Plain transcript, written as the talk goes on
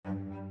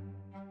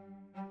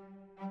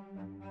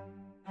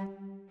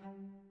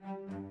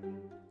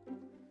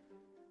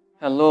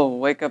Hello,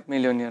 wake up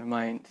millionaire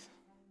minds.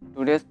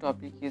 Today's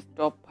topic is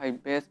top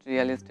 5 best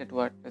real estate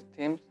WordPress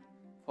themes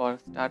for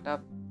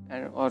startup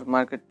and or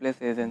marketplace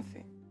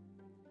agency.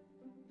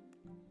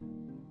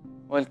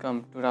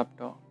 Welcome to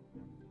Raptor.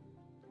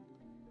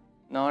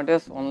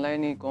 Nowadays,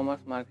 online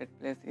e-commerce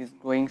marketplace is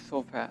growing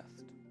so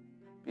fast.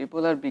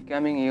 People are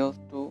becoming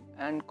used to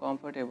and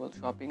comfortable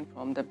shopping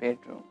from the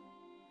bedroom.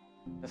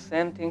 The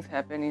same things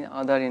happen in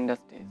other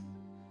industries.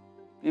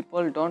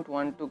 People don't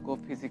want to go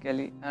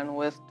physically and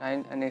waste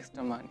time and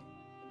extra money.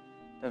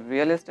 The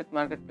real estate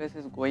marketplace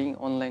is going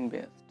online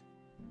based.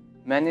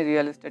 Many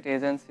real estate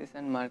agencies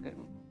and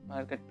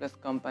marketplace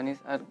companies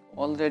are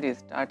already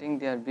starting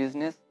their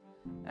business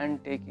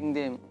and taking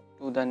them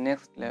to the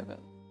next level.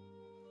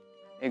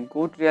 A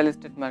good real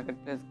estate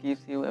marketplace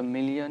gives you a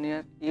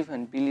millionaire,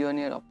 even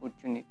billionaire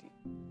opportunity.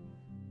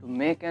 To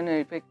make an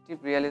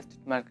effective real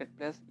estate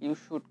marketplace, you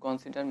should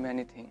consider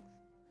many things.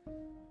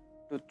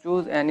 To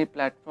choose any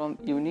platform,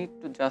 you need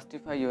to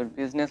justify your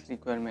business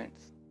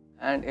requirements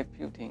and a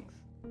few things.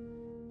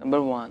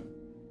 Number 1.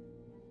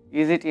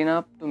 Is it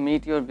enough to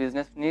meet your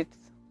business needs?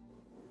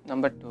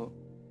 Number 2.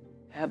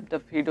 Have the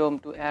freedom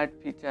to add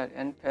features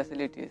and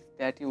facilities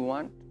that you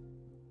want?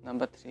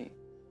 Number 3.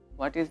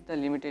 What is the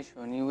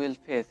limitation you will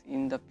face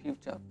in the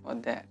future for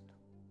that?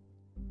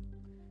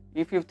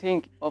 If you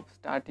think of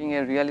starting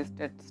a real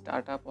estate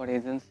startup or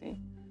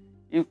agency,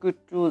 you could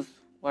choose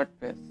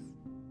WordPress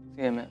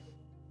CMS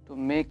to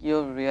make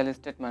your real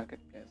estate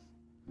marketplace.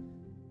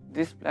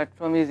 This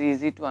platform is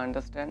easy to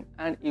understand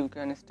and you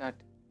can start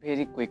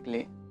very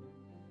quickly.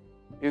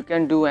 You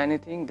can do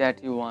anything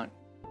that you want.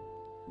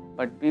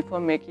 But before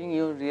making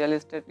your real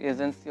estate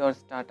agency or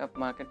startup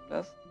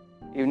marketplace,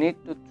 you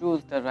need to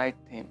choose the right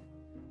theme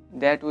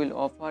that will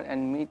offer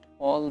and meet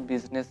all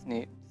business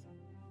needs.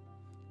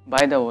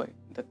 By the way,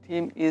 the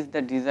theme is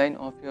the design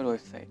of your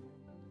website.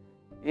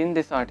 In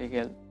this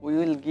article, we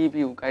will give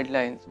you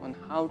guidelines on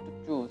how to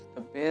choose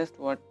the best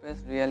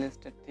WordPress real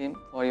estate theme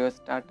for your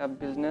startup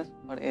business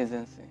or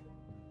agency.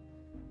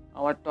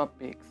 Our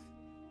topics: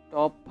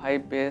 top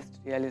 5 best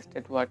real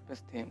estate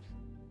WordPress themes.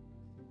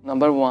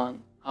 Number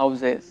 1,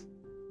 houses.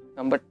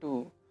 Number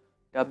 2,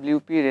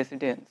 WP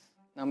residence.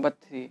 Number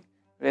 3,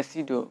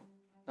 resido.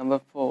 Number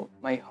 4,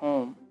 my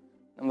home.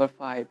 Number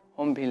 5,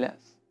 home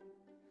villas.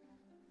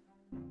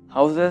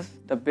 Houses,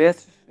 the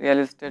best real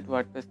estate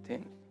WordPress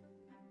themes.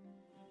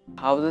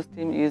 Houses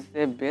theme is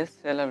a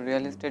best-seller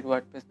real estate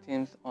WordPress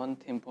themes on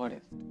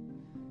ThemeForest.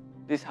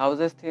 This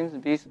houses themes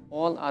beats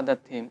all other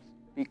themes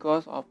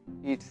because of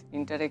its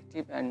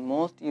interactive and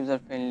most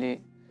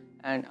user-friendly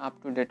and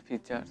up-to-date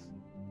features.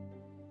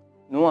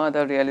 No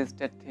other real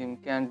estate theme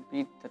can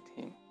beat the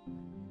theme.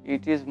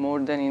 It is more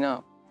than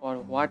enough for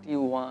what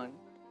you want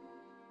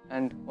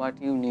and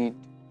what you need.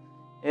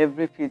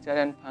 Every feature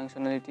and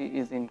functionality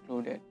is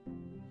included.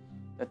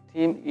 The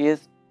theme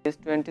is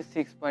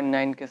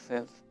 26.9k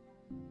sales.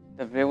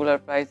 The regular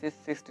price is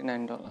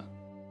 $69.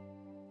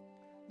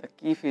 The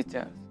key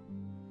features: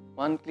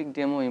 one-click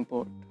demo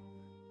import.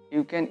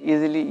 You can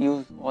easily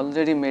use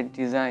already made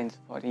designs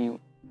for you.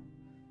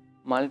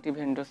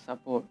 Multi-vendor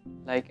support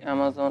like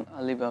Amazon,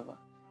 Alibaba.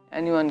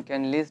 Anyone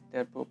can list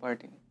their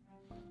property.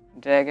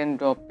 Drag and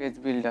drop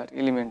page builder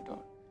Elementor.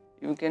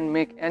 You can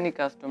make any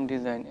custom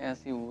design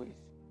as you wish.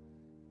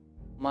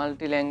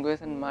 Multi-language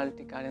and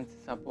multi-currency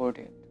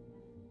supported.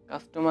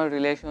 Customer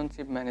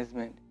relationship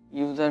management,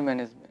 user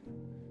management.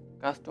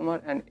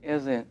 Customer and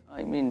agent,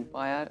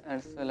 buyer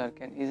and seller,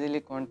 can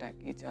easily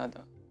contact each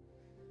other.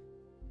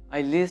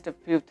 I list a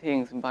few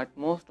things, but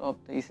most of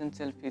the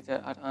essential features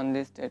are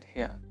unlisted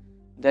here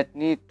that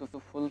need to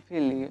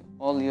fulfill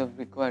all your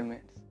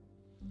requirements.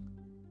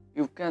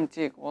 You can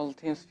check all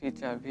themes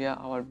feature via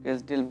our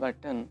best deal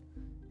button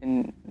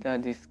in the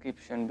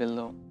description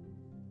below.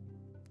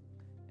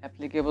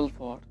 Applicable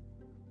for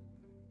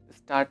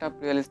startup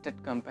real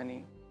estate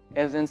company,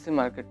 agency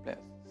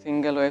marketplace,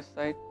 single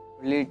website,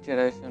 lead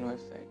generation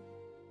website.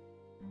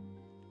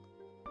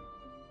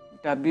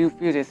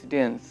 WP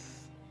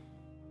residence.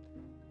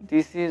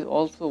 This is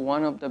also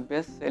one of the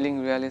best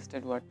selling real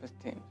estate WordPress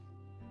themes.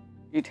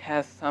 It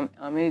has some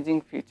amazing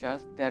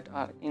features that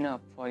are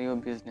enough for your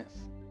business.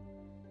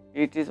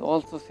 It is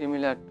also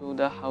similar to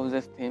the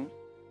houses theme.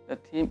 The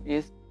theme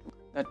is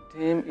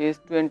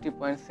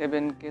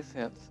 20.7k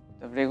sales.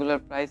 The regular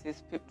price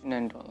is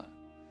 $59.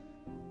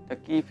 The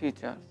key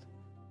features: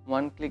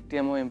 one-click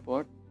demo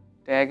import,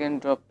 drag and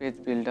drop page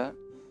builder,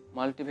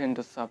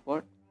 multi-vendor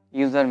support,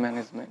 user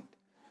management.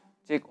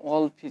 Check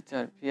all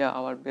features via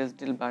our best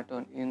deal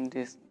button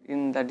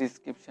in the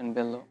description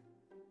below.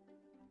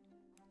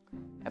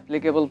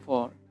 Applicable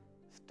for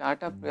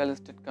startup real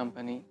estate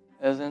company,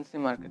 agency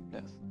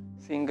marketplace,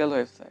 single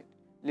website,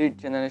 lead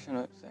generation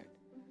website.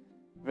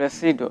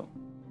 Resido.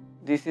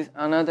 This is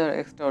another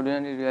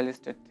extraordinary real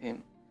estate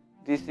theme.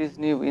 This is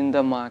new in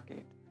the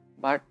market,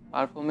 but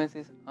performance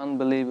is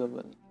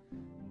unbelievable.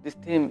 This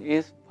theme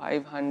is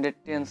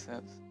 510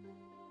 sales.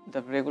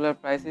 The regular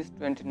price is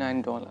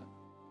 $29.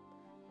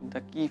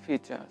 The key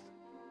features: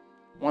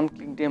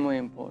 one-click demo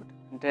import,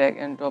 drag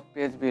and drop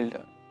page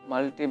builder,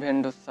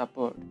 multi-vendor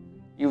support,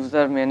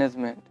 User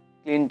management,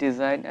 clean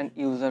design and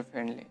user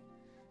friendly.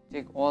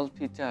 Check all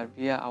features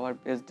via our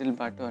best deal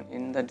button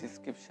in the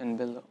description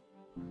below.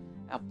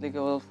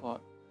 Applicable for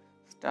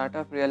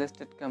startup real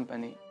estate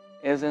company,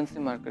 agency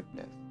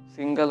marketplace,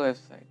 single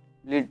website,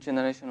 lead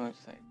generation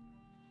website.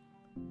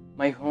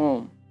 My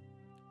home.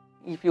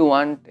 If you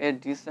want a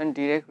decent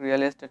direct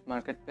real estate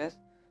marketplace,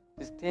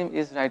 this theme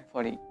is right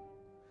for you.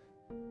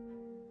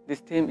 This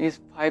theme is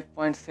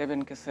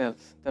 5.7k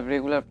sales. The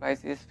regular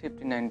price is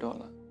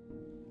 $59.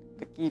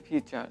 The key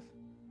features: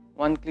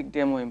 one-click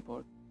demo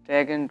import,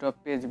 drag and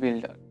drop page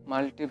builder,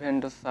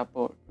 multi-vendor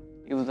support,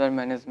 user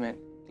management,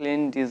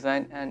 clean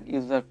design and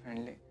user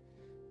friendly.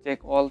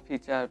 Check all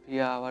features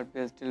via our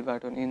best deal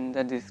button in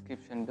the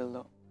description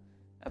below.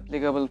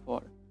 Applicable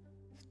for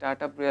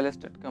startup real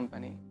estate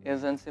company,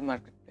 agency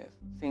marketplace,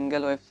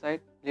 single website,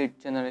 lead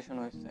generation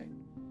website.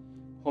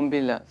 Home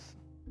builders.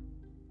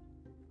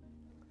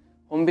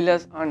 Home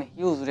builders earn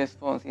huge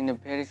response in a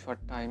very short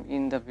time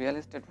in the real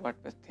estate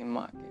WordPress theme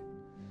market.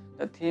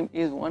 The theme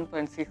is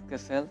 1.6k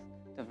sales.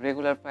 The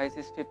regular price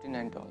is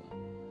 $59.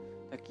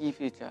 The key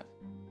features: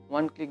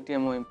 one-click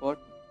demo import,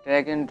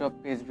 drag and drop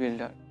page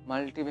builder,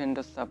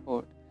 multi-vendor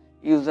support,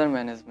 user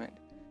management.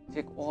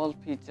 Check all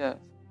features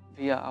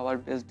via our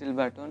best deal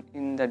button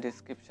in the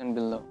description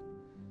below.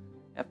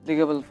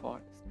 Applicable for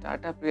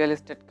startup real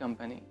estate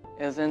company,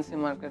 agency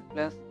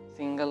marketplace,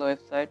 single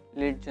website,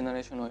 lead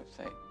generation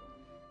website.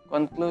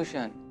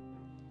 Conclusion: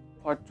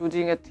 for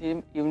choosing a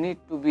theme, you need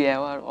to be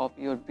aware of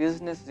your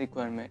business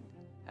requirement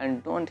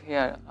and don't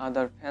hear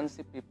other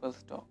fancy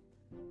people's talk,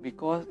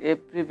 because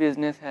every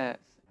business has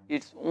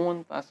its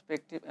own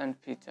perspective and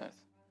features.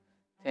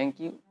 Thank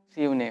you.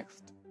 See you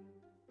next.